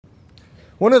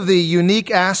One of the unique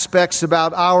aspects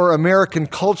about our American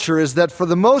culture is that for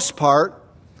the most part,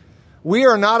 we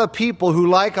are not a people who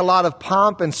like a lot of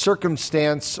pomp and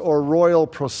circumstance or royal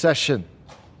procession.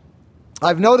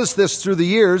 I've noticed this through the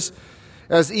years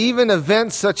as even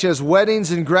events such as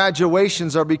weddings and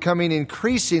graduations are becoming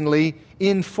increasingly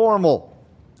informal.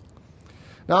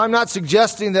 Now, I'm not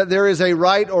suggesting that there is a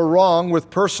right or wrong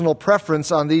with personal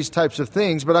preference on these types of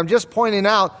things, but I'm just pointing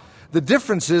out the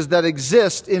differences that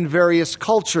exist in various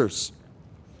cultures.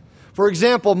 For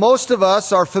example, most of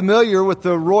us are familiar with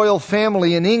the royal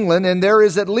family in England, and there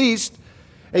is at least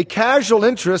a casual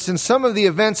interest in some of the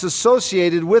events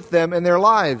associated with them and their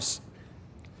lives.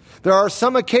 There are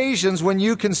some occasions when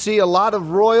you can see a lot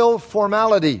of royal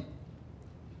formality.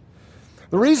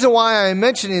 The reason why I am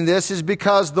mentioning this is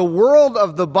because the world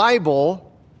of the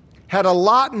Bible had a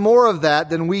lot more of that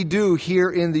than we do here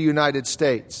in the United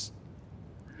States.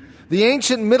 The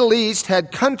ancient Middle East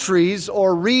had countries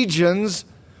or regions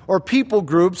or people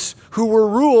groups who were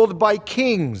ruled by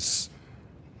kings.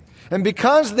 And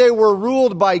because they were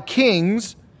ruled by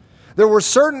kings, there were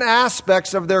certain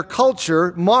aspects of their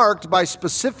culture marked by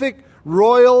specific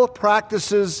royal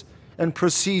practices and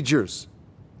procedures.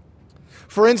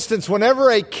 For instance,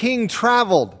 whenever a king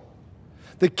traveled,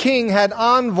 the king had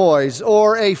envoys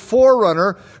or a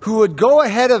forerunner who would go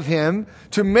ahead of him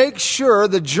to make sure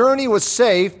the journey was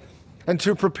safe and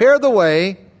to prepare the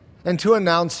way and to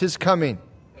announce his coming.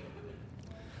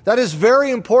 That is very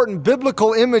important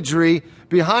biblical imagery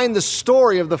behind the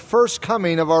story of the first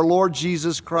coming of our Lord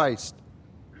Jesus Christ.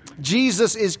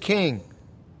 Jesus is king,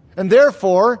 and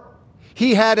therefore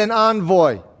he had an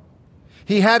envoy.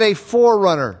 He had a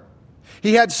forerunner.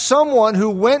 He had someone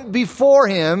who went before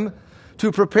him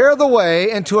to prepare the way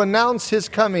and to announce his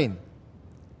coming.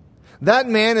 That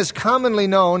man is commonly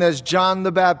known as John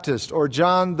the Baptist or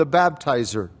John the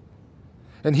Baptizer.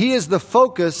 And he is the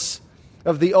focus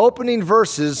of the opening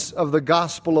verses of the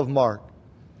Gospel of Mark.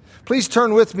 Please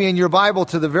turn with me in your Bible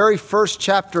to the very first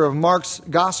chapter of Mark's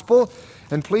Gospel,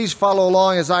 and please follow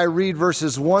along as I read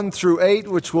verses 1 through 8,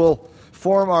 which will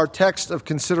form our text of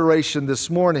consideration this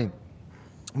morning.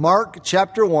 Mark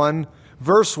chapter 1,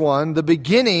 verse 1, the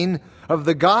beginning of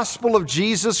the Gospel of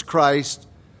Jesus Christ,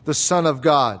 the Son of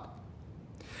God.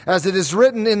 As it is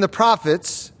written in the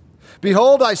prophets,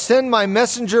 "Behold, I send my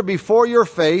messenger before your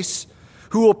face,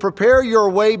 who will prepare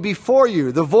your way before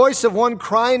you. The voice of one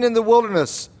crying in the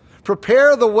wilderness,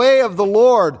 prepare the way of the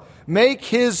Lord, make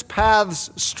his paths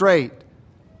straight."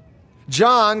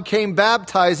 John came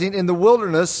baptizing in the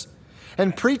wilderness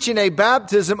and preaching a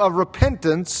baptism of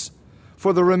repentance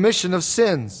for the remission of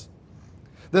sins.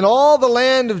 Then all the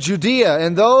land of Judea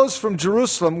and those from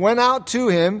Jerusalem went out to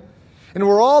him and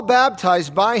were all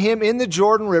baptized by him in the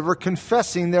Jordan River,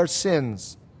 confessing their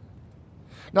sins.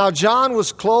 Now John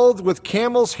was clothed with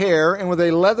camel's hair and with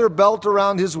a leather belt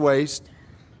around his waist,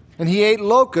 and he ate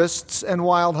locusts and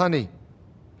wild honey.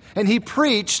 And he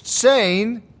preached,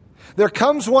 saying, "There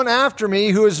comes one after me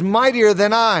who is mightier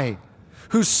than I,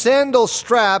 whose sandal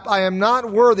strap I am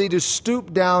not worthy to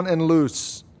stoop down and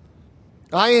loose.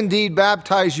 I indeed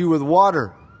baptize you with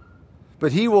water,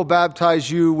 but he will baptize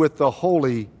you with the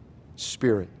Holy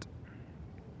Spirit."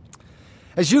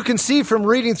 As you can see from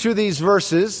reading through these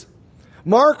verses,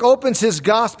 Mark opens his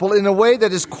gospel in a way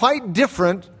that is quite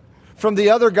different from the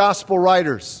other gospel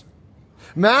writers.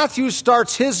 Matthew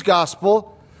starts his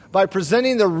gospel by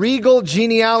presenting the regal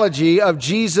genealogy of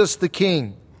Jesus the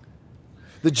King.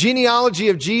 The genealogy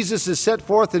of Jesus is set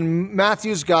forth in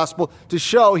Matthew's gospel to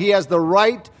show he has the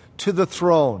right to the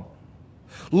throne.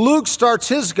 Luke starts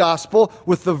his gospel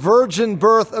with the virgin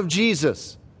birth of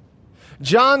Jesus.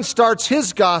 John starts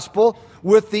his gospel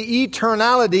with the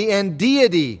eternality and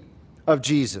deity of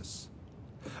Jesus.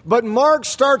 But Mark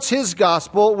starts his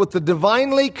gospel with the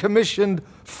divinely commissioned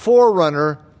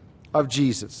forerunner of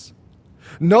Jesus.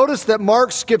 Notice that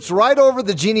Mark skips right over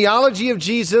the genealogy of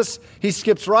Jesus. He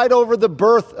skips right over the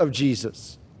birth of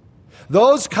Jesus.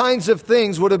 Those kinds of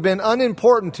things would have been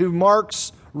unimportant to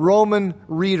Mark's Roman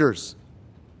readers.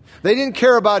 They didn't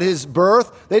care about his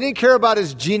birth. They didn't care about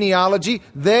his genealogy.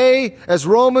 They, as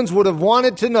Romans, would have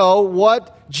wanted to know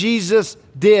what Jesus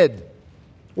did.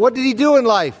 What did he do in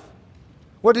life?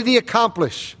 What did he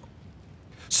accomplish?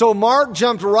 So Mark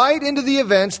jumped right into the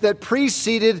events that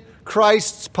preceded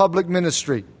Christ's public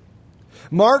ministry.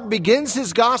 Mark begins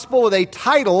his gospel with a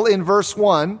title in verse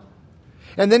 1,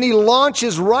 and then he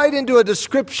launches right into a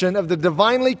description of the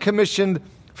divinely commissioned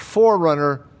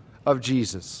forerunner of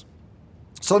Jesus.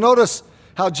 So notice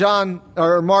how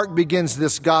Mark begins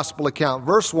this gospel account.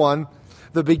 Verse 1,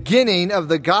 the beginning of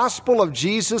the gospel of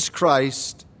Jesus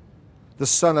Christ, the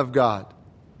Son of God.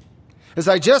 As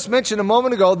I just mentioned a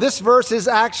moment ago, this verse is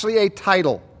actually a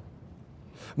title.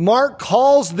 Mark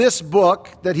calls this book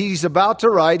that he's about to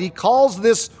write, he calls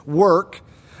this work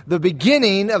the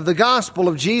beginning of the gospel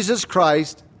of Jesus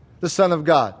Christ, the Son of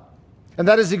God. And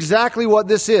that is exactly what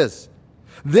this is.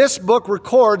 This book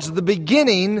records the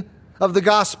beginning of the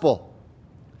gospel.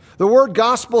 The word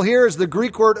gospel here is the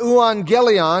Greek word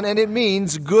euangelion, and it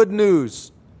means good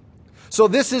news. So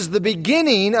this is the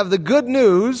beginning of the good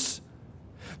news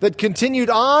that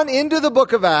continued on into the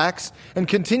book of Acts and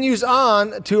continues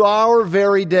on to our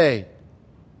very day.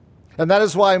 And that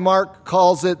is why Mark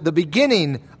calls it the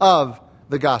beginning of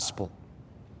the gospel.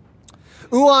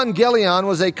 Euangelion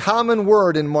was a common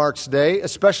word in Mark's day,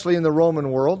 especially in the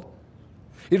Roman world.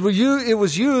 It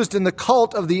was used in the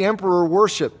cult of the emperor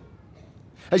worship.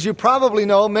 As you probably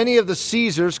know, many of the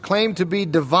Caesars claimed to be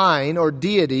divine or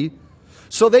deity,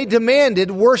 so they demanded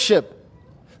worship.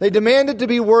 They demanded to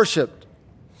be worshiped.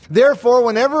 Therefore,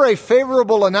 whenever a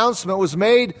favorable announcement was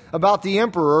made about the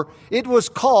emperor, it was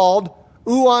called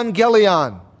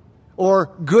euangelion, or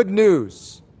good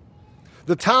news.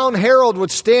 The town herald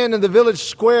would stand in the village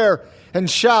square and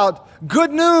shout,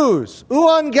 "Good news,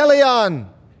 euangelion!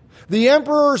 The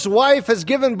emperor's wife has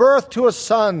given birth to a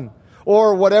son,"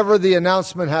 or whatever the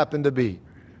announcement happened to be.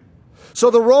 So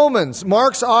the Romans,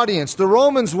 Mark's audience, the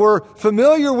Romans were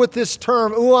familiar with this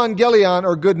term, euangelion,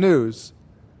 or good news.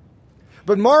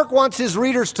 But Mark wants his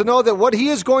readers to know that what he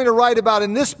is going to write about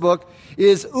in this book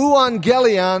is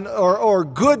euangelion, or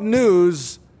good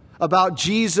news about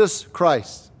Jesus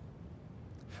Christ.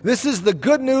 This is the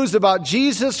good news about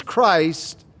Jesus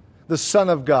Christ, the Son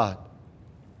of God.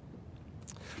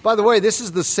 By the way, this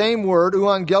is the same word,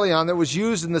 euangelion, that was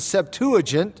used in the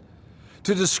Septuagint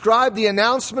to describe the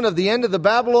announcement of the end of the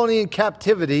Babylonian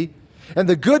captivity and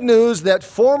the good news that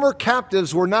former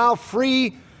captives were now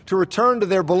free to return to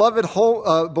their beloved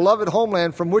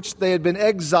homeland from which they had been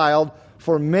exiled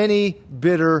for many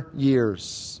bitter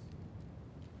years.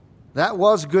 That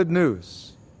was good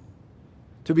news.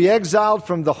 To be exiled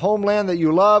from the homeland that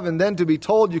you love and then to be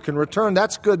told you can return,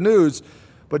 that's good news,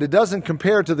 but it doesn't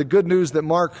compare to the good news that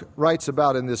Mark writes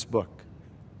about in this book.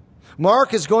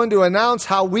 Mark is going to announce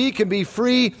how we can be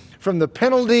free from the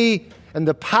penalty and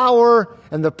the power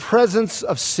and the presence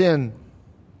of sin.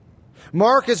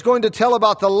 Mark is going to tell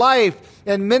about the life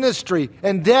and ministry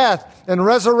and death and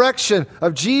resurrection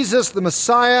of Jesus, the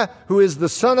Messiah, who is the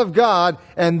Son of God,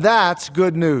 and that's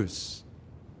good news.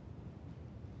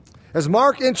 As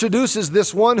Mark introduces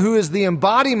this one who is the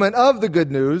embodiment of the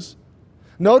good news,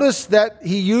 notice that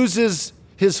he uses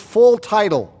his full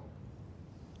title.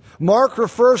 Mark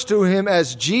refers to him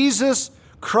as Jesus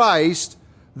Christ,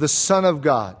 the Son of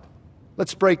God.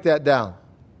 Let's break that down.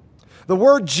 The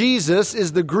word Jesus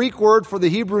is the Greek word for the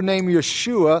Hebrew name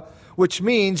Yeshua, which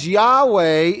means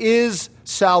Yahweh is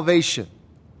salvation.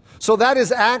 So that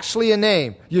is actually a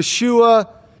name. Yeshua,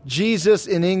 Jesus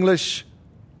in English.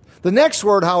 The next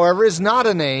word, however, is not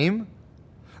a name,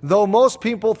 though most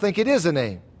people think it is a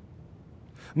name.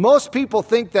 Most people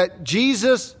think that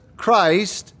Jesus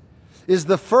Christ is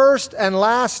the first and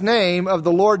last name of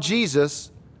the Lord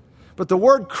Jesus, but the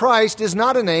word Christ is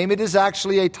not a name, it is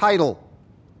actually a title.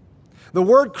 The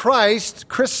word Christ,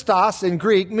 Christos in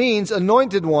Greek, means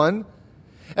anointed one,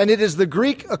 and it is the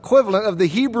Greek equivalent of the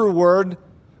Hebrew word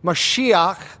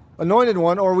Mashiach, anointed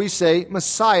one, or we say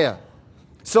Messiah.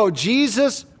 So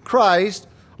Jesus Christ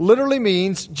literally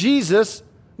means Jesus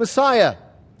Messiah,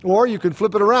 or you can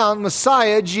flip it around,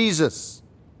 Messiah Jesus.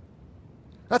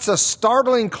 That's a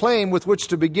startling claim with which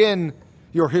to begin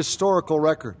your historical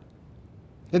record.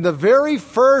 In the very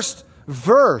first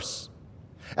verse,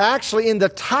 actually, in the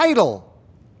title,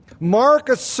 Mark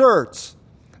asserts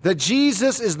that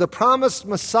Jesus is the promised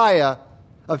Messiah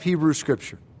of Hebrew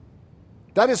Scripture.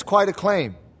 That is quite a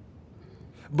claim.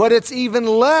 But it's even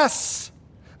less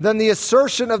than the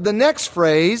assertion of the next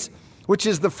phrase, which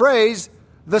is the phrase,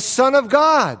 the Son of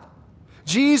God.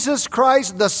 Jesus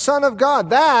Christ, the Son of God.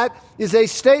 That is a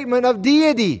statement of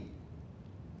deity.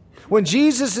 When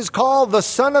Jesus is called the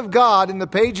Son of God in the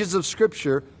pages of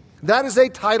Scripture, that is a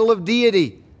title of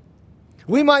deity.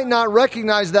 We might not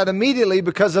recognize that immediately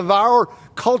because of our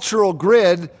cultural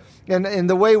grid and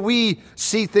the way we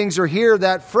see things or hear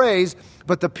that phrase,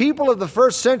 but the people of the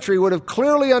first century would have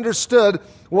clearly understood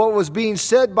what was being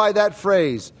said by that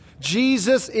phrase.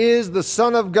 Jesus is the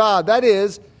Son of God. That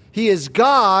is, He is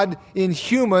God in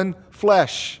human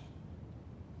flesh.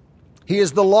 He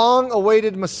is the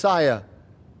long-awaited Messiah.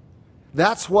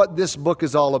 That's what this book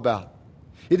is all about.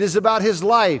 It is about His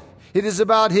life. It is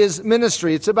about His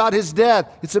ministry. It's about His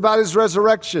death. It's about His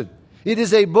resurrection. It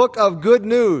is a book of good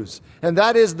news, and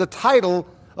that is the title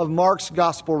of Mark's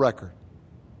gospel record.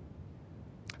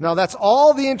 Now, that's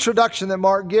all the introduction that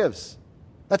Mark gives.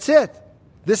 That's it.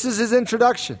 This is his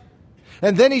introduction.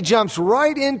 And then he jumps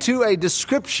right into a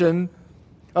description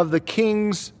of the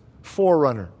king's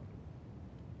forerunner.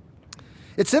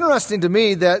 It's interesting to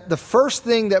me that the first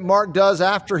thing that Mark does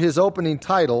after his opening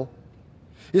title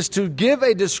is to give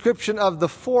a description of the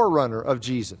forerunner of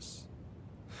Jesus.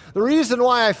 The reason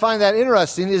why I find that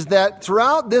interesting is that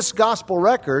throughout this gospel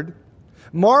record,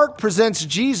 Mark presents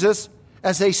Jesus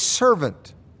as a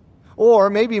servant, or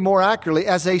maybe more accurately,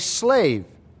 as a slave.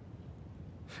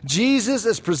 Jesus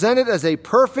is presented as a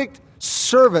perfect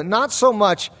servant, not so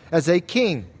much as a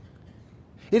king.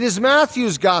 It is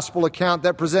Matthew's gospel account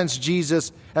that presents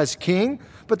Jesus as king,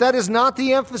 but that is not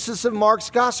the emphasis of Mark's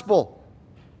gospel.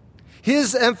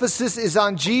 His emphasis is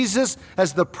on Jesus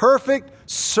as the perfect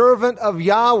servant of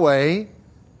Yahweh,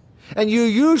 and you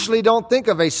usually don't think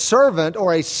of a servant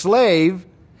or a slave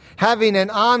having an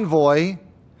envoy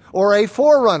or a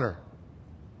forerunner.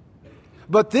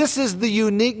 But this is the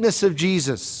uniqueness of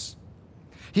Jesus.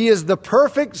 He is the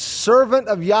perfect servant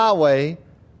of Yahweh,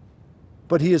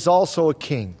 but he is also a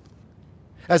king.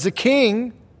 As a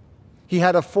king, he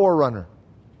had a forerunner.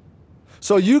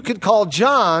 So you could call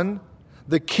John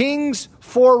the king's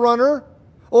forerunner,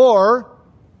 or,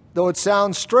 though it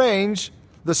sounds strange,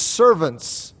 the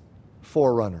servant's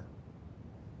forerunner.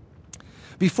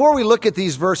 Before we look at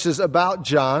these verses about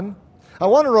John, I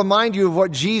want to remind you of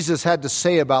what Jesus had to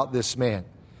say about this man.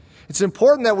 It's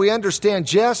important that we understand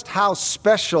just how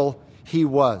special he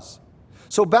was.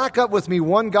 So back up with me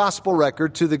one gospel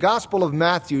record to the Gospel of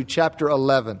Matthew, chapter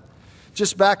 11.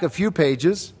 Just back a few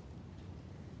pages.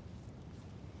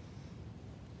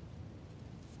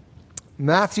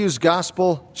 Matthew's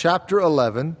Gospel, chapter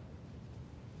 11.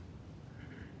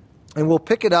 And we'll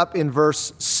pick it up in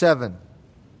verse 7.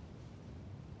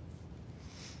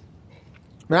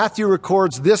 Matthew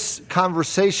records this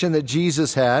conversation that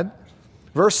Jesus had.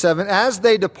 Verse 7, as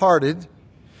they departed,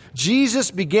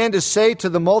 Jesus began to say to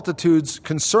the multitudes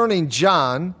concerning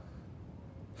John,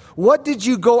 "What did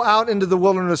you go out into the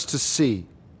wilderness to see?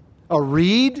 A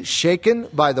reed shaken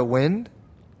by the wind?"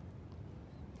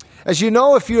 As you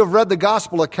know, if you have read the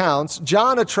gospel accounts,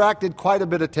 John attracted quite a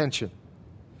bit of attention.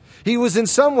 He was in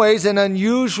some ways an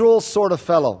unusual sort of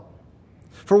fellow.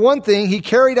 For one thing, he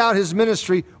carried out his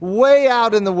ministry way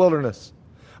out in the wilderness,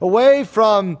 away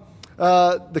from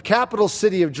the capital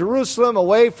city of Jerusalem,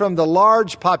 away from the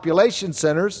large population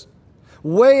centers,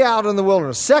 way out in the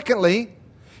wilderness. Secondly,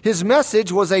 his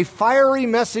message was a fiery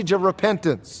message of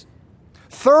repentance.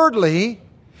 Thirdly,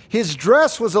 his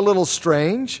dress was a little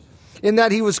strange in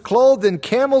that he was clothed in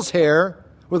camel's hair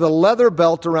with a leather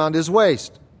belt around his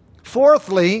waist.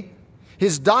 Fourthly,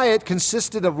 his diet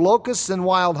consisted of locusts and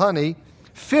wild honey.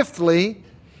 Fifthly,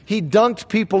 he dunked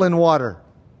people in water.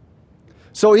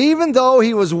 So even though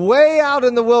he was way out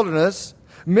in the wilderness,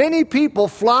 many people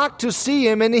flocked to see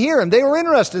him and to hear him. They were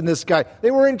interested in this guy.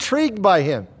 They were intrigued by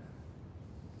him.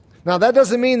 Now, that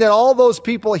doesn't mean that all those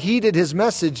people heeded his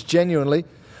message genuinely,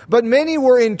 but many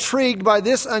were intrigued by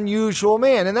this unusual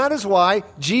man. And that is why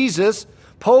Jesus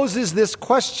poses this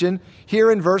question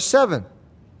here in verse 7.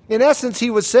 In essence, he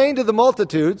was saying to the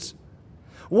multitudes,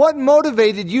 what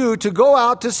motivated you to go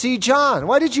out to see John?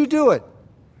 Why did you do it?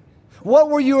 What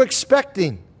were you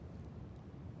expecting?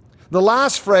 The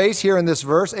last phrase here in this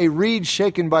verse, a reed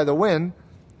shaken by the wind,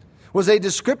 was a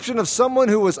description of someone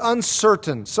who was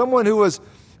uncertain, someone who was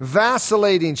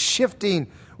vacillating, shifting,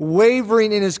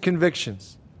 wavering in his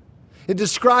convictions. It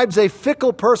describes a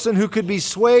fickle person who could be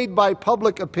swayed by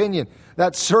public opinion.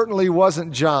 That certainly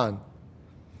wasn't John.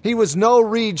 He was no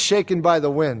reed shaken by the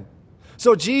wind.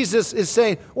 So Jesus is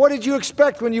saying, what did you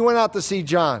expect when you went out to see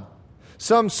John?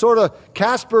 Some sort of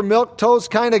Casper milquetoast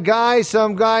kind of guy,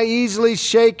 some guy easily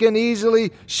shaken,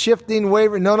 easily shifting,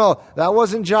 wavering. No, that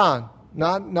wasn't John.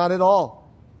 Not at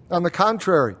all. On the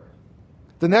contrary.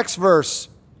 The next verse,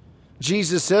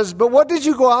 Jesus says, but what did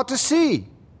you go out to see?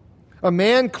 A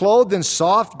man clothed in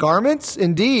soft garments?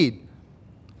 Indeed,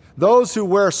 those who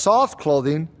wear soft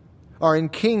clothing are in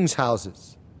kings'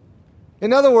 houses.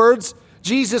 In other words,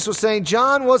 Jesus was saying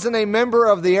John wasn't a member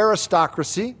of the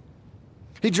aristocracy.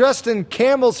 He dressed in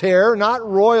camel's hair, not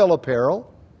royal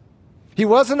apparel. He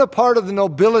wasn't a part of the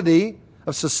nobility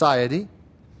of society.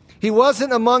 He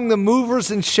wasn't among the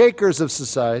movers and shakers of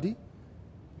society.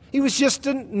 He was just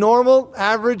a normal,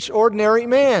 average, ordinary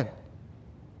man.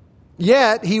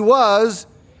 Yet he was,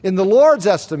 in the Lord's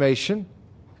estimation,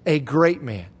 a great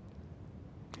man.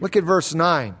 Look at verse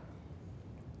 9.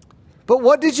 But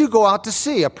what did you go out to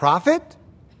see? A prophet?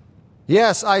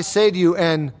 Yes, I say to you,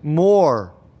 and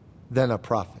more than a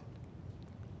prophet.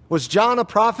 Was John a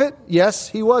prophet? Yes,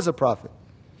 he was a prophet.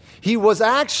 He was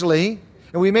actually,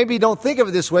 and we maybe don't think of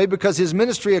it this way because his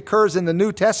ministry occurs in the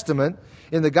New Testament,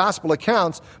 in the gospel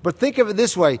accounts, but think of it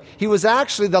this way. He was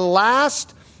actually the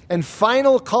last and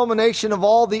final culmination of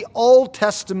all the Old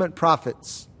Testament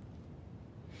prophets.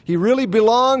 He really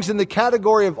belongs in the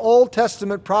category of Old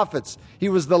Testament prophets. He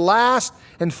was the last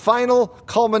and final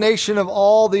culmination of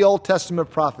all the Old Testament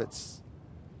prophets.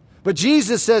 But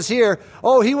Jesus says here,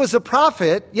 oh, he was a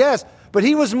prophet, yes, but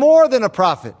he was more than a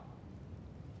prophet.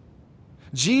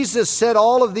 Jesus said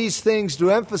all of these things to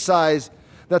emphasize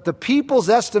that the people's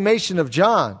estimation of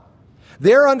John,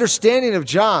 their understanding of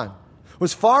John,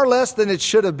 was far less than it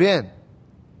should have been.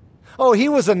 Oh, he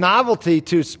was a novelty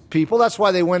to people. That's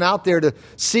why they went out there to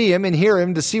see him and hear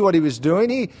him, to see what he was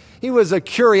doing. He was a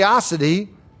curiosity.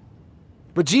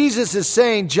 But Jesus is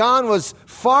saying John was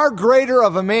far greater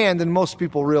of a man than most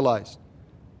people realized.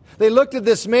 They looked at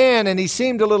this man and he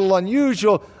seemed a little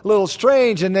unusual, a little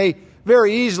strange, and they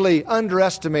very easily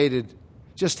underestimated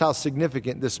just how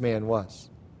significant this man was.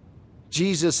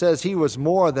 Jesus says he was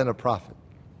more than a prophet.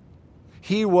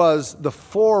 He was the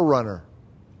forerunner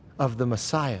of the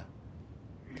Messiah.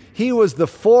 He was the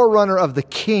forerunner of the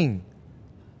King.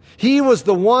 He was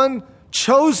the one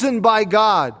chosen by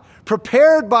God,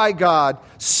 prepared by God,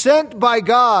 sent by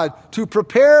God to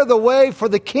prepare the way for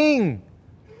the King.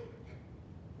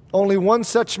 Only one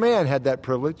such man had that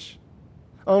privilege.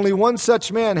 Only one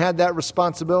such man had that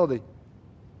responsibility.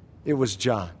 It was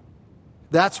John.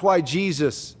 That's why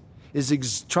Jesus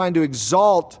is trying to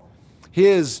exalt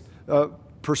his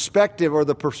perspective, or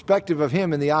the perspective of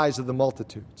him, in the eyes of the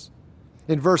multitudes.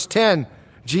 In verse 10,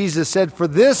 Jesus said, "For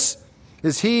this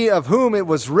is he of whom it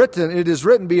is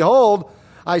written, Behold,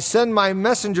 I send my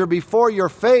messenger before your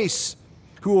face,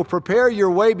 who will prepare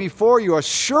your way before you.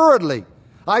 Assuredly,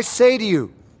 I say to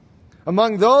you,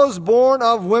 among those born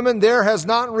of women, there has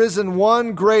not risen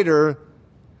one greater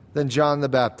than John the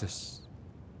Baptist."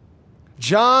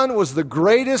 John was the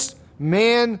greatest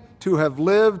man to have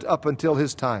lived up until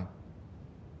his time.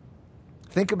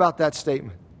 Think about that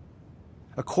statement.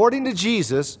 According to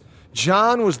Jesus,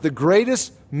 John was the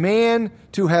greatest man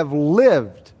to have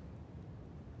lived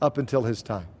up until his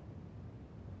time.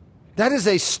 That is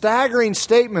a staggering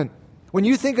statement when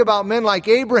you think about men like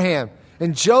Abraham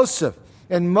and Joseph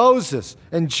and Moses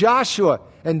and Joshua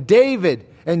and David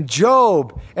and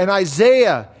Job and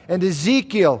Isaiah and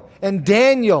Ezekiel and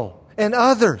Daniel and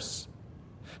others.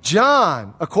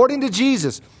 John, according to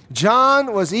Jesus,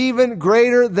 John was even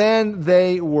greater than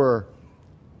they were.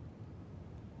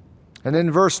 And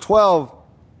in verse 12,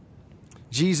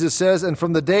 Jesus says, "And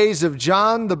from the days of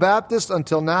John the Baptist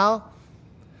until now,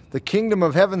 the kingdom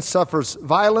of heaven suffers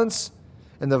violence,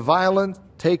 and the violent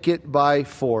take it by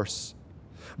force.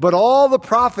 But all the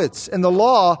prophets and the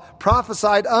law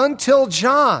prophesied until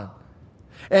John.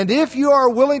 And if you are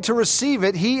willing to receive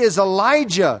it, he is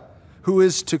Elijah who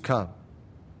is to come."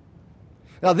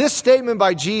 Now, this statement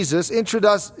by Jesus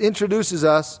introduces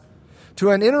us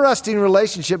to an interesting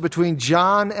relationship between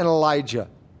John and Elijah.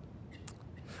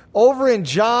 Over in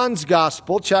John's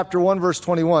Gospel, chapter 1, verse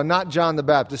 21, not John the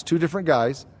Baptist, two different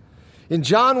guys. In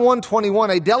John 1:21,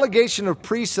 a delegation of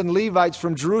priests and Levites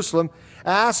from Jerusalem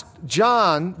asked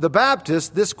John the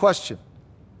Baptist this question: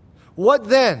 "What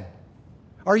then?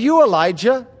 Are you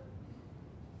Elijah?"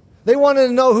 They wanted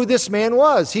to know who this man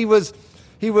was. He was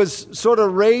sort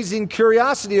of raising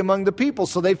curiosity among the people,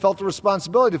 so they felt a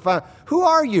responsibility to find out, who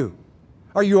are you?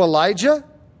 Are you Elijah?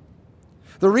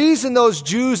 The reason those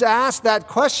Jews asked that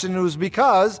question was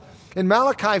because in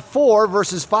Malachi 4,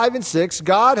 verses 5 and 6,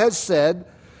 God has said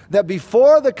that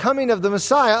before the coming of the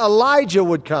Messiah, Elijah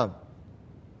would come.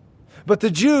 But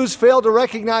the Jews failed to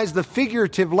recognize the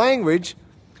figurative language,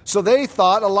 so they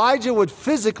thought Elijah would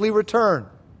physically return.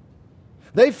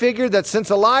 They figured that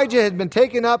since Elijah had been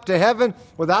taken up to heaven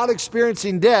without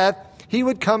experiencing death, he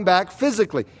would come back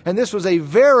physically. And this was a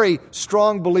very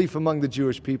strong belief among the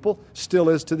Jewish people, still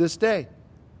is to this day.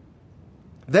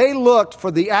 They looked for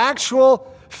the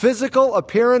actual physical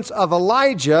appearance of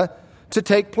Elijah to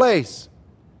take place.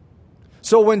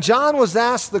 So when John was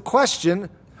asked the question,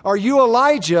 "Are you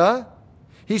Elijah?"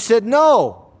 he said,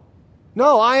 No,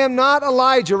 I am not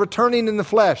Elijah returning in the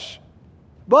flesh.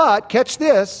 But, catch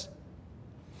this,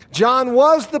 John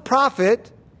was the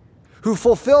prophet who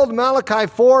fulfilled Malachi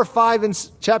 4, 5, and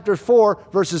chapter 4,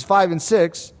 verses 5 and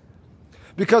 6,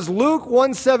 because Luke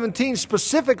 1:17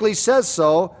 specifically says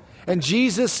so, and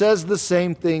Jesus says the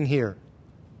same thing here.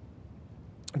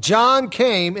 John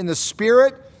came in the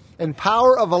spirit and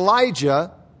power of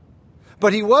Elijah,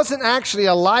 but he wasn't actually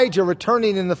Elijah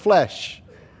returning in the flesh.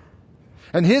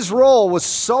 And his role was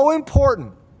so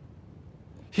important.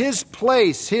 His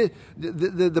place,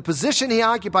 the position he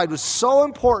occupied was so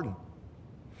important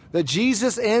that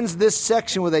Jesus ends this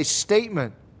section with a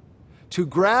statement to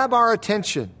grab our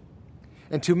attention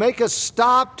and to make us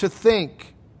stop to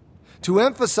think, to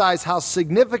emphasize how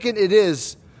significant it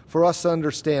is for us to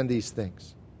understand these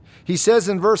things. He says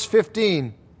in verse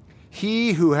 15,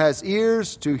 "He who has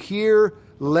ears to hear,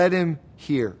 let him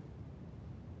hear."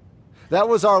 That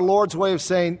was our Lord's way of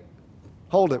saying,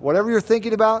 hold it. Whatever you're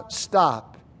thinking about,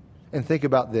 stop and think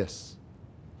about this.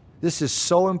 This is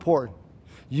so important.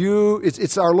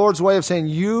 It's our Lord's way of saying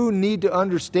you need to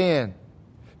understand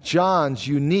John's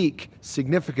unique,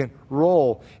 significant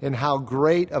role in how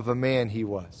great of a man he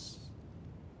was.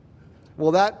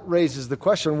 Well, that raises the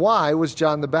question, why was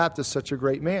John the Baptist such a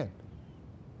great man?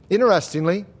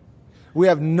 Interestingly, we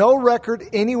have no record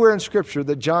anywhere in Scripture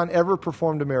that John ever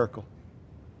performed a miracle.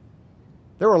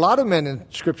 There were a lot of men in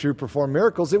Scripture who performed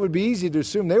miracles. It would be easy to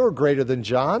assume they were greater than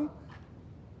John.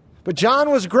 But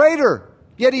John was greater,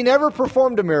 yet he never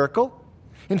performed a miracle.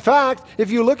 In fact,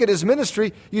 if you look at his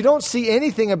ministry, you don't see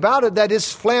anything about it that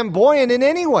is flamboyant in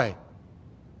any way.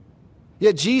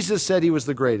 Yet Jesus said he was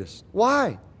the greatest.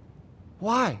 Why?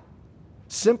 Why?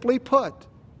 Simply put,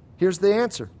 here's the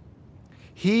answer.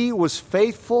 He was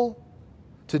faithful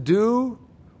to do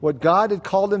what God had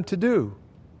called him to do,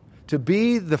 to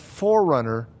be the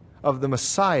forerunner of the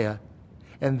Messiah,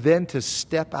 and then to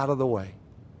step out of the way.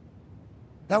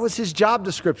 That was his job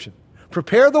description.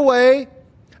 Prepare the way,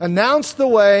 announce the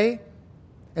way,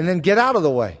 and then get out of the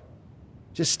way.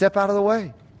 Just step out of the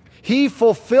way. He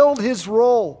fulfilled his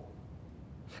role.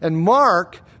 And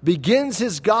Mark begins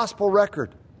his gospel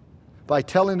record by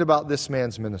telling about this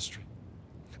man's ministry.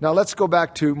 Now let's go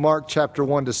back to Mark chapter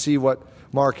 1 to see what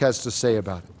Mark has to say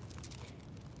about it.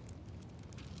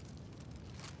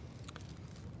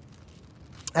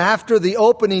 After the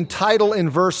opening title in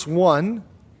verse 1,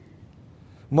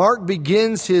 Mark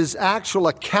begins his actual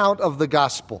account of the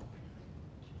gospel.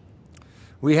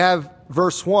 We have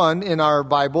verse 1 in our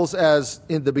Bibles as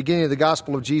in the beginning of the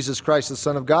gospel of Jesus Christ, the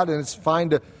Son of God, and it's fine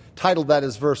to title that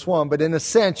as verse 1, but in a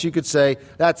sense you could say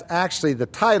that's actually the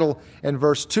title, and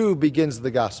verse 2 begins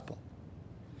the gospel.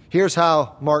 Here's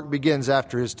how Mark begins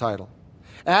after his title.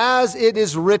 As it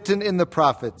is written in the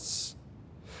prophets,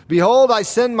 "Behold, I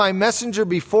send my messenger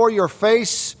before your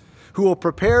face, who will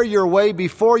prepare your way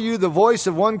before you, the voice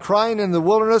of one crying in the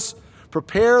wilderness,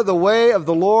 prepare the way of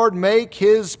the Lord, make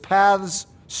his paths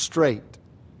straight."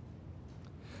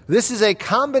 This is a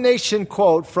combination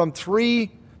quote from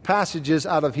three passages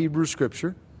out of Hebrew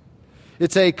Scripture.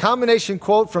 It's a combination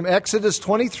quote from Exodus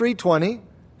 23:20,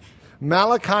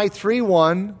 Malachi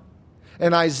 3:1,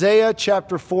 and Isaiah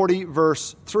chapter 40,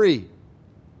 verse 3.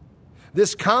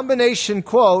 This combination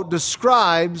quote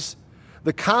describes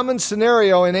the common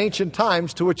scenario in ancient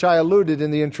times to which I alluded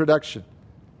in the introduction.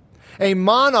 A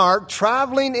monarch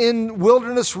traveling in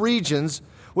wilderness regions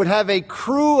would have a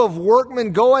crew of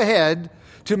workmen go ahead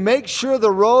to make sure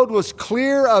the road was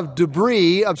clear of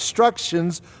debris,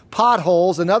 obstructions,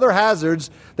 potholes, and other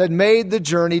hazards that made the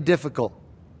journey difficult.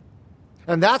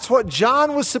 And that's what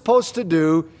John was supposed to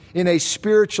do in a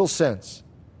spiritual sense.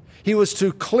 He was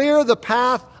to clear the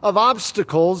path of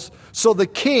obstacles so the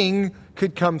king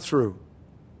could come through.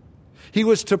 He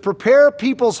was to prepare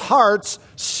people's hearts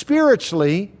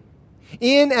spiritually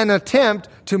in an attempt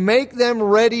to make them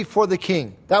ready for the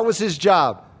king. That was his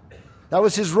job. That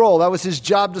was his role. That was his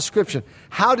job description.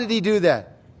 How did he do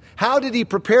that? How did he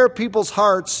prepare people's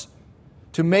hearts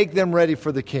to make them ready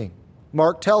for the king?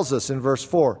 Mark tells us in verse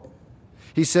 4.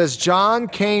 He says, "John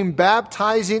came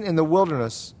baptizing in the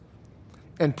wilderness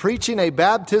and preaching a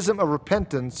baptism of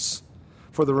repentance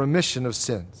for the remission of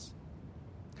sins."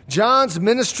 John's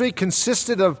ministry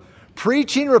consisted of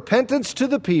preaching repentance to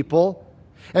the people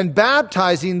and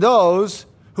baptizing those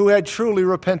who had truly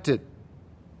repented.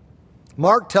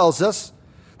 Mark tells us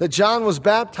that John was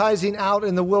baptizing out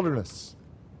in the wilderness.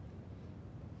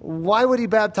 Why would he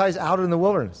baptize out in the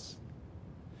wilderness?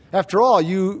 After all,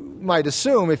 you might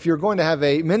assume if you're going to have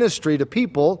a ministry to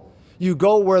people, you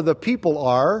go where the people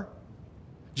are.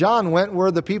 John went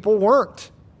where the people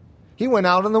weren't. He went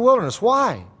out in the wilderness.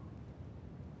 Why?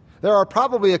 There are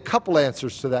probably a couple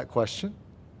answers to that question.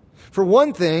 For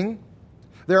one thing,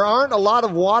 there aren't a lot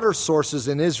of water sources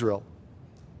in Israel.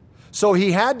 So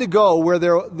he had to go where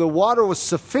the water was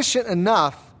sufficient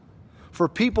enough for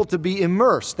people to be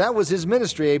immersed. That was his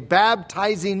ministry, a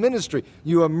baptizing ministry.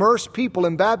 You immerse people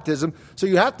in baptism, so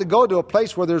you have to go to a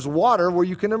place where there's water where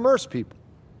you can immerse people.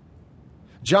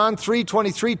 John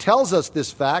 3:23 tells us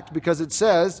this fact because it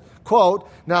says, quote,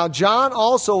 "Now John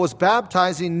also was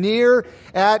baptizing near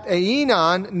at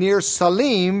Aenon, near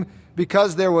Salim,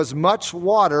 because there was much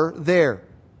water there.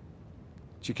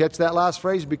 Did you catch that last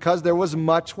phrase? Because there was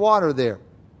much water there.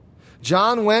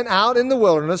 John went out in the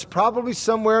wilderness, probably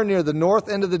somewhere near the north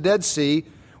end of the Dead Sea,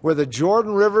 where the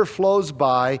Jordan River flows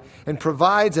by and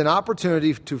provides an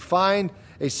opportunity to find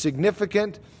a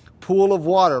significant pool of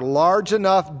water, large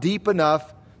enough, deep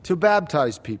enough to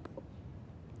baptize people.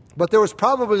 But there was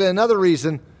probably another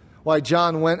reason why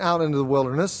John went out into the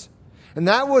wilderness, and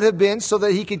that would have been so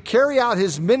that he could carry out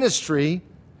his ministry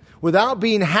without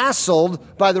being hassled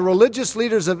by the religious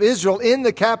leaders of Israel in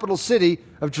the capital city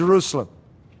of Jerusalem.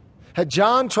 Had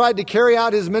John tried to carry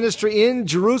out his ministry in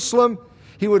Jerusalem,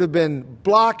 he would have been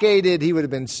blockaded, he would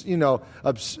have been,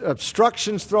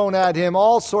 obstructions thrown at him,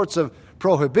 all sorts of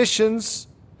prohibitions.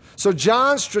 So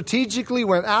John strategically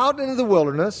went out into the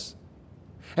wilderness,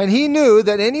 and he knew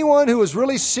that anyone who was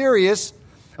really serious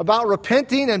about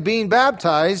repenting and being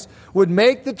baptized would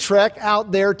make the trek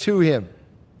out there to him.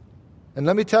 And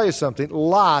let me tell you something,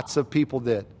 lots of people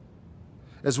did,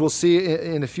 as we'll see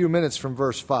in a few minutes from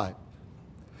verse 5.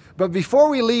 But before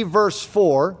we leave verse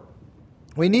 4,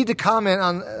 we need to comment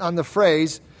on the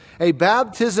phrase, a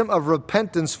baptism of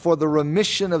repentance for the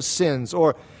remission of sins,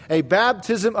 or a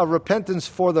baptism of repentance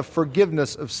for the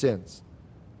forgiveness of sins.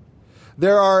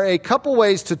 There are a couple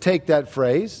ways to take that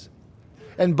phrase,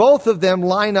 and both of them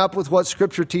line up with what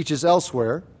Scripture teaches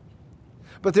elsewhere.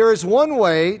 But there is one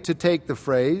way to take the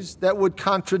phrase that would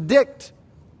contradict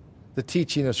the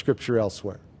teaching of Scripture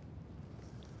elsewhere.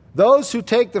 Those who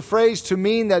take the phrase to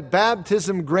mean that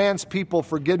baptism grants people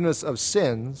forgiveness of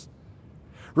sins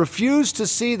refuse to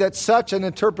see that such an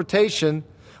interpretation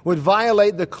would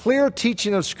violate the clear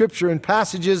teaching of Scripture in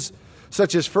passages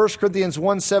such as 1 Corinthians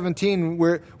 1:17,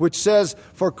 which says,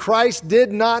 "For Christ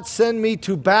did not send me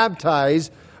to baptize,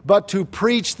 but to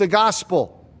preach the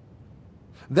gospel."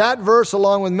 That verse,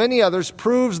 along with many others,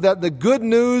 proves that the good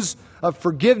news of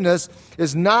forgiveness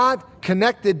is not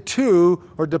connected to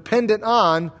or dependent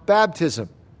on baptism.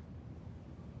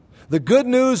 The good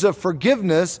news of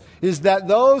forgiveness is that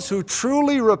those who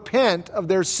truly repent of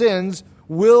their sins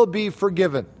will be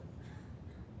forgiven.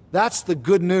 That's the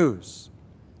good news.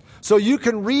 So you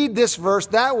can read this verse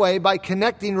that way by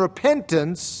connecting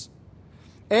repentance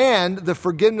and the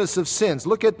forgiveness of sins.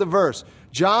 Look at the verse.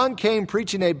 John came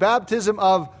preaching a baptism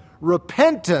of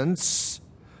repentance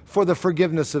for the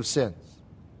forgiveness of sins.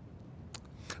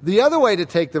 The other way to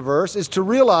take the verse is to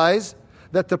realize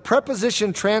that the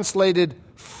preposition translated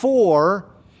for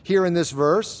here in this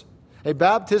verse, a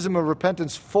baptism of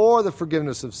repentance for the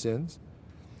forgiveness of sins,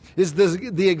 is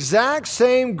the exact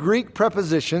same Greek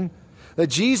preposition that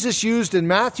Jesus used in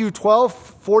Matthew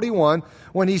 12:41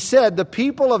 when he said the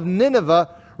people of Nineveh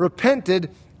repented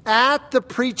at the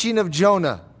preaching of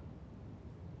Jonah.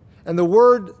 And the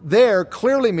word there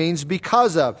clearly means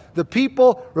because of. The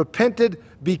people repented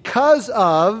because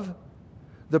of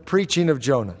the preaching of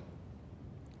Jonah.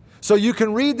 So you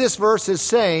can read this verse as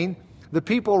saying the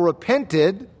people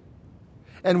repented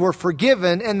and were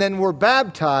forgiven and then were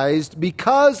baptized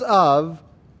because of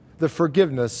the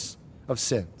forgiveness of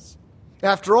sins.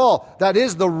 After all, that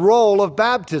is the role of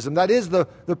baptism. That is the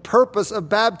purpose of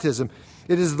baptism.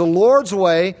 It is the Lord's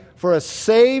way for a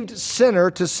saved sinner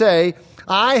to say,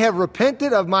 I have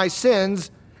repented of my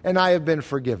sins and I have been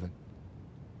forgiven.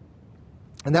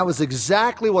 And that was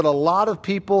exactly what a lot of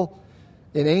people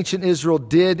in ancient Israel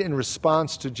did in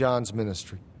response to John's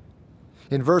ministry.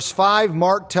 In verse 5,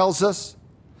 Mark tells us,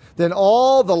 then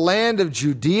all the land of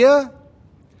Judea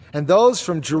and those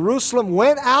from Jerusalem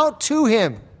went out to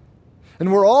him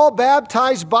and were all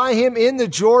baptized by him in the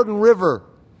Jordan River,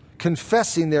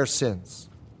 confessing their sins.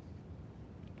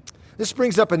 This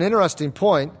brings up an interesting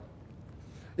point.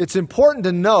 It's important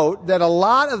to note that a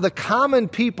lot of the common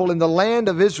people in the land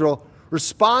of Israel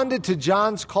responded to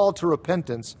John's call to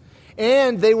repentance,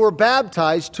 and they were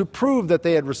baptized to prove that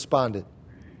they had responded.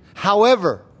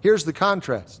 However, here's the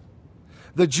contrast.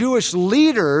 The Jewish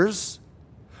leaders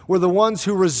were the ones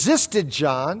who resisted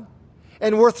John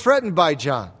and were threatened by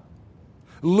John.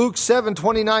 Luke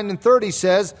 7:29 and 30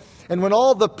 says, and when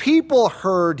all the people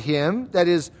heard him, that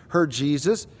is, heard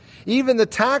Jesus, even the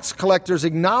tax collectors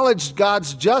acknowledged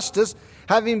God's justice,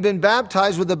 having been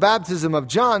baptized with the baptism of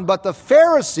John, but the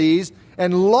Pharisees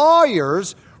and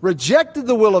lawyers rejected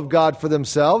the will of God for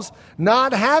themselves,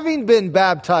 not having been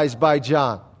baptized by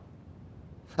John.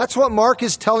 That's what Mark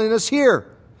is telling us here.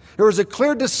 There was a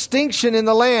clear distinction in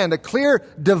the land, a clear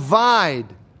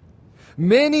divide.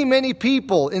 Many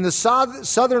people in the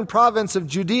southern province of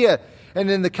Judea and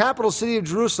in the capital city of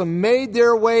Jerusalem made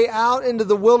their way out into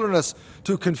the wilderness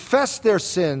to confess their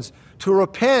sins, to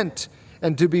repent,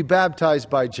 and to be baptized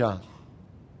by John.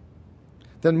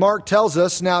 Then Mark tells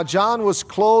us, now John was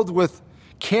clothed with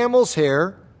camel's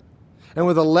hair and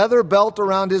with a leather belt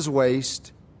around his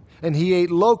waist, and he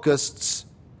ate locusts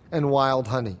and wild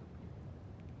honey.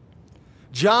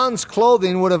 John's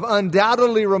clothing would have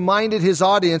undoubtedly reminded his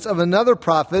audience of another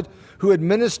prophet who had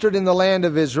ministered in the land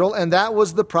of Israel, and that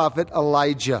was the prophet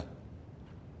Elijah.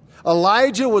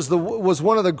 Elijah was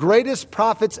one of the greatest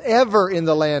prophets ever in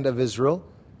the land of Israel.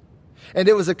 And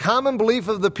it was a common belief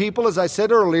of the people, as I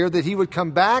said earlier, that he would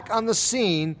come back on the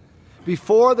scene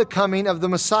before the coming of the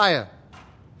Messiah.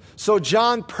 So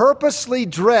John purposely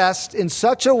dressed in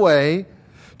such a way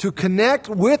to connect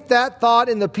with that thought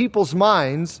in the people's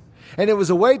minds, and it was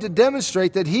a way to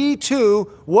demonstrate that he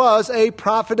too was a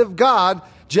prophet of God,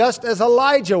 just as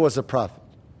Elijah was a prophet.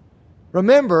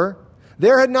 Remember,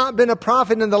 there had not been a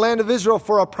prophet in the land of Israel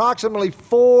for approximately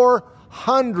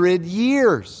 400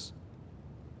 years.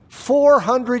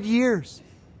 400 years.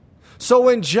 So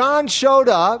when John showed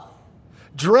up,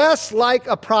 dressed like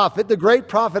a prophet, the great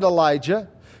prophet Elijah,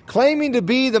 claiming to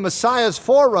be the Messiah's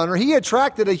forerunner, he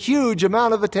attracted a huge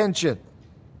amount of attention.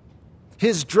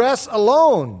 His dress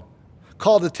alone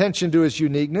called attention to his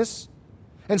uniqueness,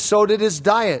 and so did his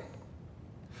diet.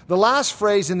 The last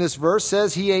phrase in this verse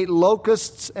says he ate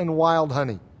locusts and wild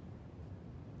honey.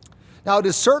 Now, it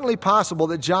is certainly possible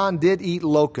that John did eat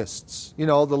locusts, the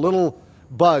little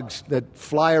bugs that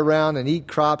fly around and eat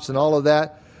crops and all of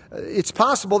that. It's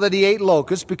possible that he ate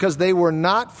locusts because they were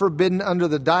not forbidden under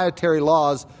the dietary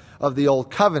laws of the Old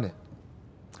Covenant.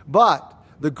 But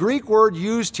the Greek word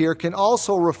used here can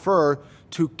also refer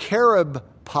to carob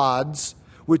pods,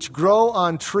 which grow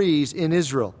on trees in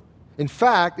Israel. In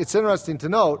fact, it's interesting to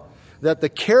note that the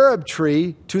carob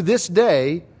tree to this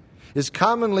day is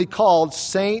commonly called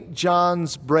St.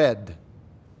 John's bread.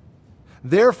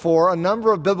 Therefore, a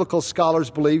number of biblical scholars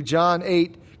believe John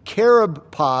ate carob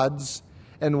pods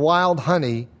and wild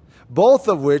honey, both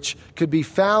of which could be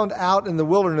found out in the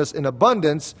wilderness in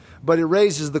abundance, but it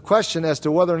raises the question as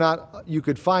to whether or not you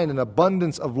could find an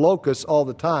abundance of locusts all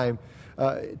the time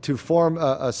to form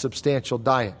a substantial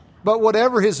diet. But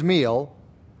whatever his meal,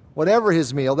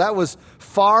 that was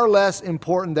far less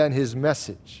important than his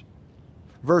message.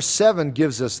 Verse 7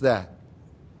 gives us that.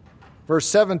 Verse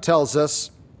 7 tells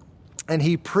us, and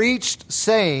he preached,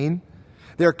 saying,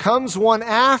 there comes one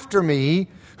after me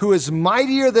who is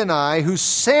mightier than I, whose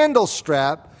sandal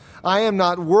strap I am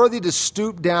not worthy to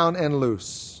stoop down and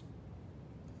loose.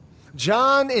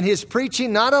 John, in his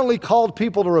preaching, not only called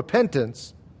people to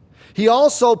repentance, he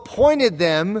also pointed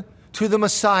them to the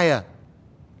Messiah.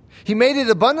 He made it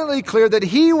abundantly clear that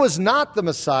he was not the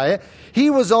Messiah. He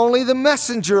was only the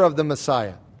messenger of the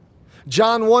Messiah.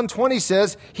 John 1:20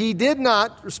 says, he did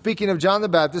not, speaking of John the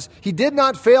Baptist, he did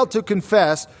not fail to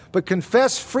confess, but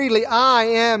confessed freely, I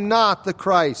am not the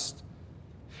Christ.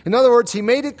 In other words, he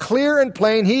made it clear and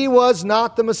plain he was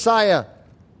not the Messiah.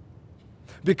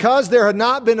 Because there had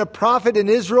not been a prophet in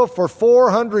Israel for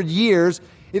 400 years,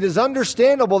 it is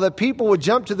understandable that people would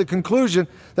jump to the conclusion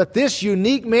that this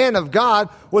unique man of God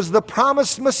was the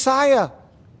promised Messiah.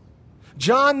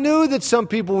 John knew that some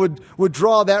people would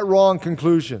draw that wrong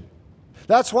conclusion.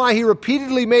 That's why he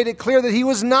repeatedly made it clear that he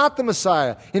was not the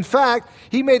Messiah. In fact,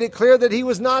 he made it clear that he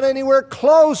was not anywhere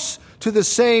close to the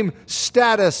same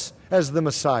status as the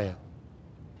Messiah.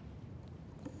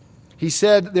 He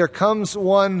said, there comes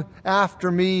one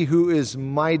after me who is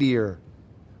mightier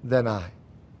than I.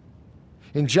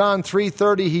 In John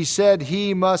 3:30, he said,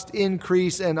 he must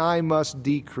increase and I must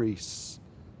decrease.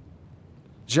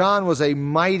 John was a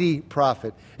mighty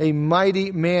prophet, a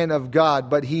mighty man of God,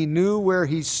 but he knew where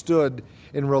he stood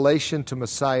in relation to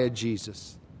Messiah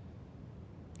Jesus.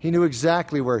 He knew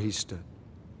exactly where he stood.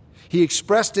 He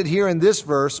expressed it here in this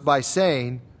verse by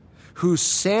saying, whose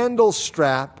sandal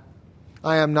strap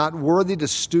I am not worthy to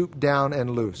stoop down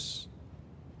and loose.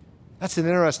 That's an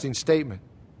interesting statement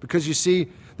because you see,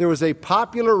 there was a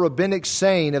popular rabbinic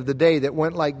saying of the day that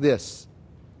went like this.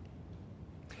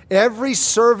 Every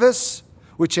service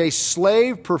which a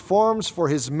slave performs for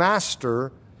his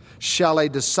master shall a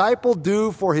disciple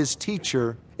do for his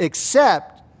teacher,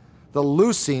 except the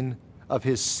loosing of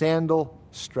his sandal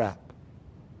strap.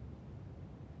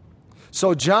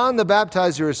 So John the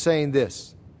Baptizer is saying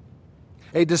this.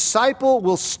 A disciple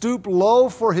will stoop low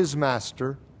for his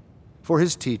master, for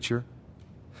his teacher,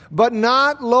 but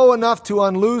not low enough to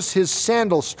unloose his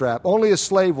sandal strap. Only a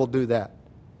slave will do that.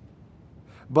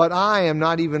 But I am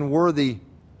not even worthy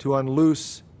to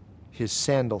unloose his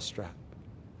sandal strap.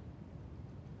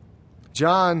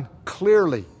 John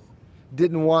clearly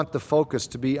didn't want the focus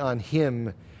to be on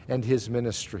him and his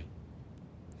ministry.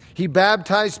 He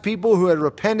baptized people who had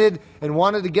repented and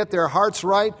wanted to get their hearts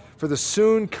right for the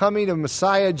soon coming of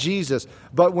Messiah Jesus.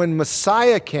 But when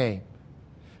Messiah came,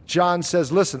 John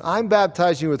says, listen, I'm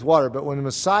baptizing you with water, but when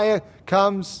Messiah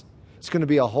comes, it's going to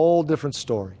be a whole different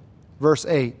story. Verse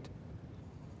 8,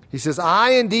 he says,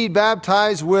 I indeed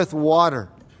baptize with water,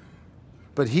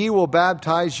 but he will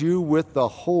baptize you with the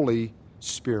Holy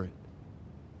Spirit.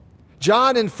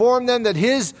 John informed them that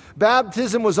his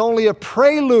baptism was only a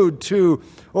prelude to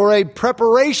or a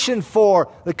preparation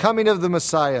for the coming of the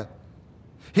Messiah.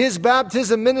 His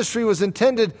baptism ministry was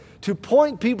intended to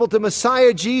point people to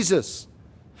Messiah Jesus.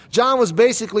 John was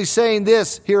basically saying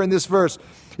this here in this verse.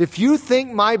 If you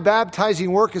think my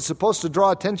baptizing work is supposed to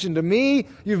draw attention to me,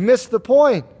 you've missed the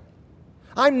point.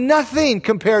 I'm nothing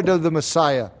compared to the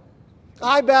Messiah.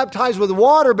 I baptize with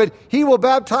water, but he will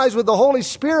baptize with the Holy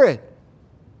Spirit.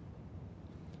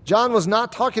 John was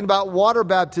not talking about water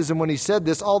baptism when he said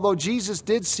this, although Jesus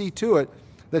did see to it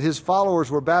that his followers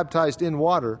were baptized in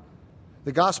water.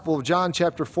 The Gospel of John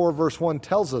chapter 4 verse 1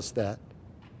 tells us that.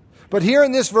 But here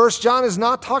in this verse, John is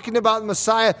not talking about the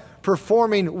Messiah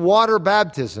performing water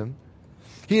baptism.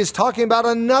 He is talking about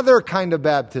another kind of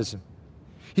baptism.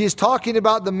 He is talking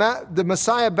about the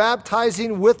Messiah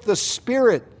baptizing with the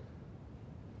Spirit.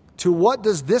 To what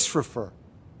does this refer?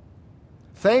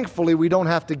 Thankfully, we don't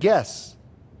have to guess.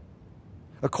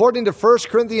 According to 1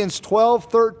 Corinthians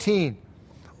 12:13,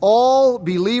 all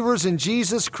believers in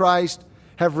Jesus Christ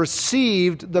have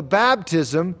received the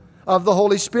baptism of the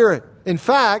Holy Spirit. In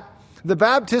fact, the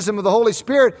baptism of the Holy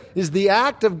Spirit is the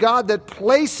act of God that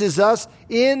places us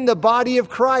in the body of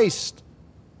Christ.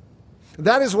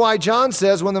 That is why John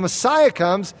says when the Messiah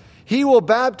comes, he will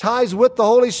baptize with the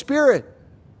Holy Spirit.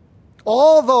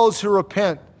 All those who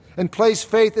repent and place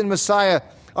faith in Messiah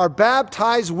are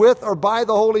baptized with or by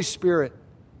the Holy Spirit.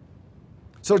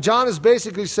 So John is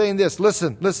basically saying this,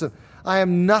 listen, I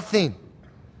am nothing.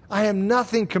 I am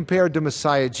nothing compared to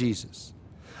Messiah Jesus.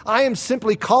 I am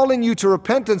simply calling you to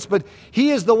repentance, but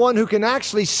he is the one who can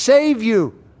actually save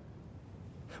you.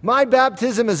 My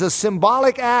baptism is a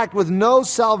symbolic act with no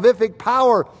salvific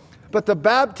power, but the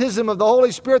baptism of the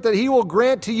Holy Spirit that he will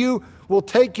grant to you will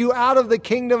take you out of the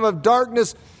kingdom of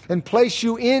darkness and place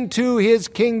you into his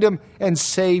kingdom and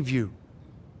save you.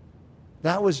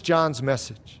 That was John's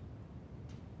message.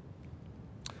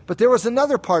 But there was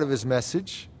another part of his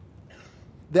message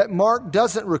that Mark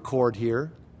doesn't record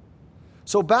here.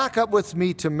 So back up with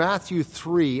me to Matthew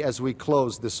 3 as we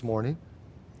close this morning.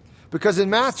 Because in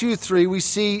Matthew 3 we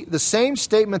see the same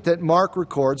statement that Mark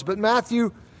records, but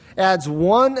Matthew adds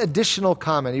one additional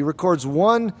comment. He records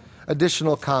one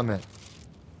additional comment.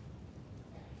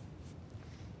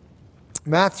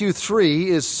 Matthew 3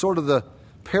 is sort of the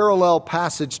parallel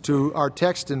passage to our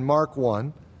text in Mark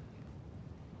 1.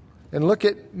 And look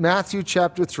at Matthew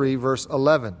chapter 3, verse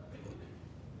 11.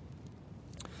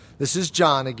 This is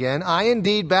John again. I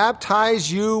indeed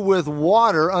baptize you with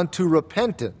water unto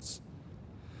repentance.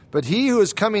 But he who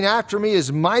is coming after me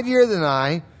is mightier than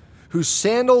I, whose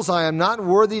sandals I am not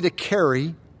worthy to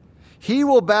carry. He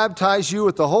will baptize you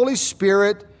with the Holy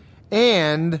Spirit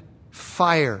and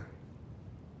fire.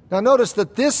 Now notice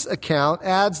that this account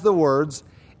adds the words,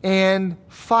 and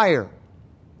fire.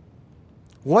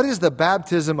 What is the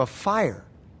baptism of fire?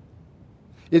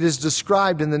 It is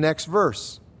described in the next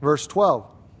verse, verse 12.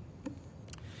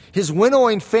 His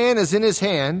winnowing fan is in his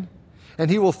hand,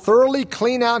 and he will thoroughly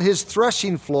clean out his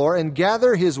threshing floor and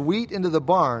gather his wheat into the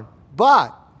barn.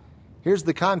 But, here's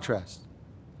the contrast,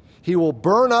 he will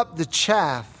burn up the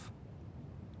chaff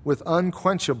with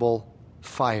unquenchable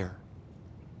fire.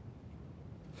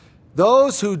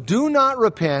 Those who do not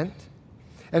repent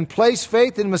and place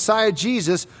faith in Messiah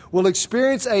Jesus will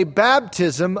experience a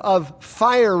baptism of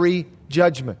fiery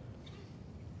judgment.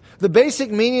 The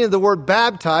basic meaning of the word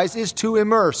baptize is to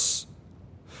immerse.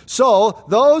 So,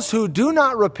 those who do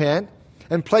not repent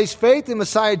and place faith in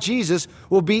Messiah Jesus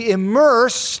will be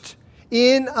immersed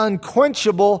in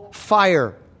unquenchable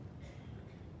fire.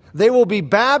 They will be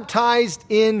baptized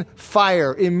in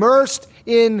fire, immersed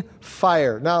in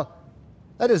fire. Now,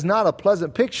 that is not a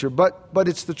pleasant picture, but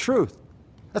it's the truth.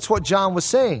 That's what John was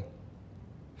saying.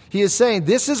 He is saying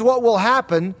this is what will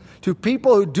happen to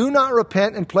people who do not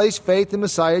repent and place faith in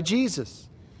Messiah Jesus.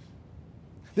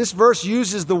 This verse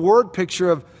uses the word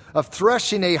picture of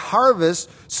threshing a harvest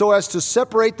so as to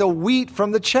separate the wheat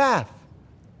from the chaff.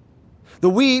 The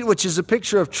wheat, which is a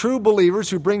picture of true believers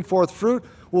who bring forth fruit,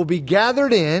 will be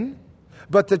gathered in,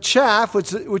 but the chaff,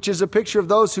 which is a picture of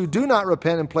those who do not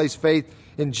repent and place faith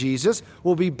in Jesus,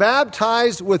 will be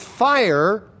baptized with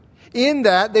fire, in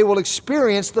that they will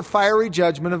experience the fiery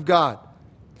judgment of God.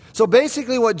 So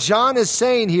basically what John is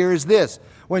saying here is this.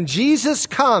 When Jesus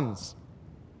comes,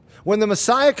 when the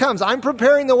Messiah comes, I'm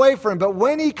preparing the way for him, but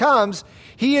when he comes,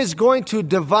 he is going to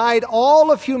divide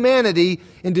all of humanity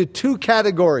into two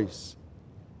categories.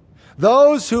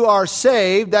 Those who are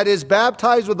saved, that is,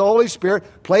 baptized with the Holy Spirit,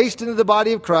 placed into the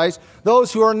body of Christ.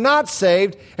 Those who are not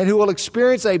saved and who will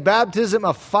experience a baptism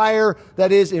of fire,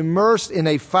 that is, immersed in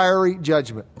a fiery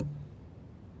judgment.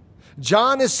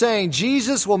 John is saying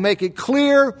Jesus will make it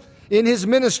clear in his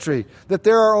ministry that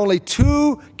there are only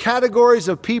two categories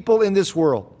of people in this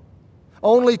world.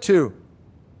 Only two.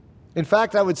 In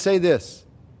fact, I would say this.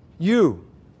 You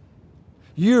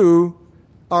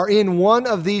are in one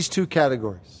of these two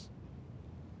categories.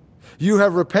 You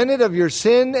have repented of your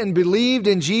sin and believed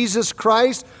in Jesus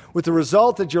Christ with the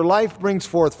result that your life brings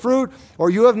forth fruit, or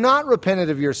you have not repented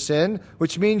of your sin,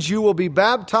 which means you will be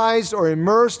baptized or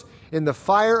immersed in the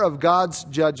fire of God's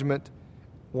judgment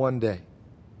one day.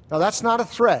 Now, that's not a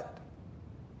threat.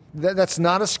 That's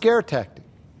not a scare tactic.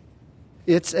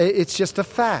 It's just a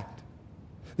fact.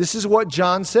 This is what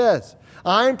John says.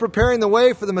 I'm preparing the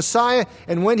way for the Messiah,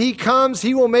 and when he comes,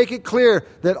 he will make it clear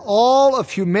that all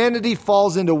of humanity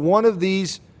falls into one of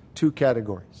these two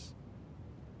categories.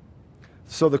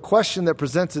 So the question that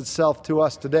presents itself to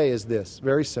us today is this,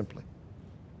 very simply.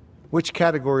 Which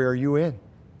category are you in?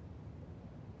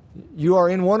 You are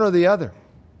in one or the other.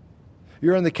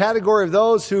 You're in the category of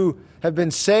those who have been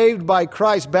saved by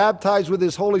Christ, baptized with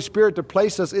his Holy Spirit to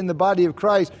place us in the body of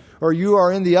Christ, or you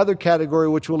are in the other category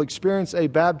which will experience a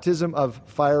baptism of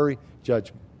fiery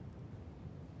judgment.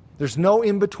 There's no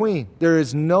in between. There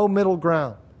is no middle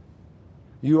ground.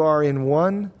 You are in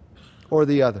one or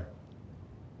the other.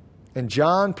 And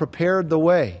John prepared the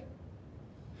way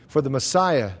for the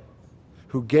Messiah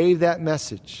who gave that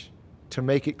message to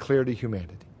make it clear to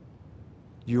humanity.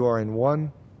 You are in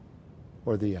one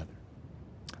or the other.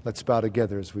 Let's bow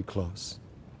together as we close.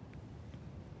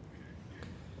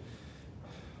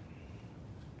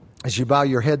 As you bow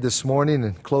your head this morning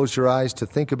and close your eyes to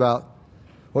think about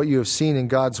what you have seen in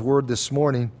God's Word this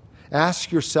morning,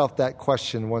 ask yourself that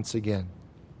question once again.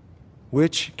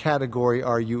 Which category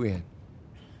are you in?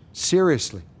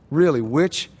 Seriously, really,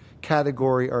 which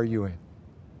category are you in?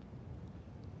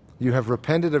 You have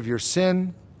repented of your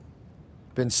sin,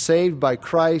 been saved by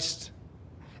Christ,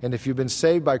 and if you've been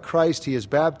saved by Christ, He has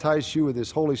baptized you with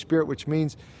His Holy Spirit, which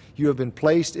means you have been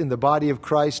placed in the body of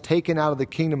Christ, taken out of the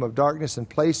kingdom of darkness and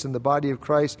placed in the body of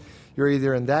Christ. You're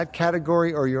either in that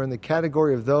category or you're in the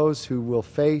category of those who will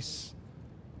face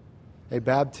a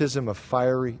baptism of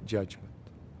fiery judgment.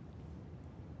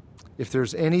 If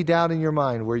there's any doubt in your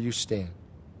mind where you stand,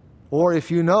 or if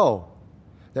you know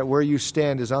that where you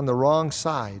stand is on the wrong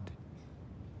side,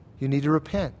 you need to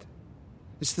repent.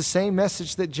 It's the same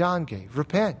message that John gave.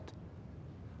 Repent.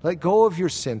 Let go of your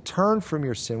sin. Turn from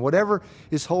your sin. Whatever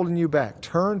is holding you back,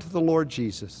 turn to the Lord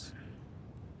Jesus.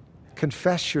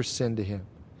 Confess your sin to Him.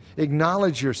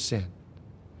 Acknowledge your sin.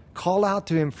 Call out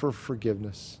to Him for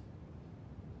forgiveness.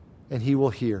 And He will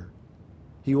hear.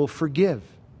 He will forgive.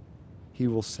 He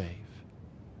will save.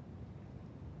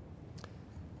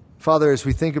 Father, as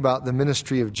we think about the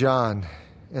ministry of John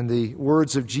and the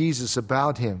words of Jesus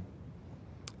about Him,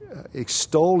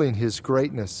 extolling His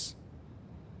greatness,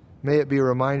 may it be a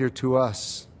reminder to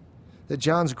us that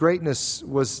John's greatness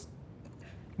was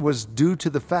due to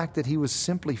the fact that he was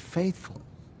simply faithful.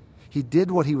 He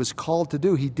did what he was called to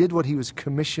do. He did what he was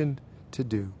commissioned to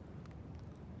do.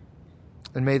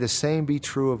 And may the same be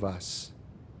true of us.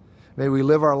 May we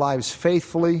live our lives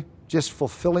faithfully, just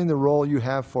fulfilling the role you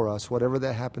have for us, whatever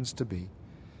that happens to be.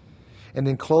 And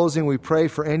in closing, we pray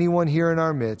for anyone here in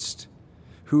our midst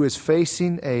who is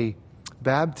facing a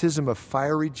baptism of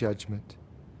fiery judgment.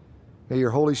 May your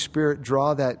Holy Spirit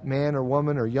draw that man or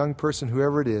woman or young person,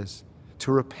 whoever it is,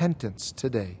 to repentance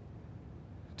today,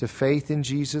 to faith in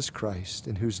Jesus Christ,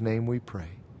 in whose name we pray.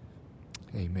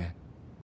 Amen.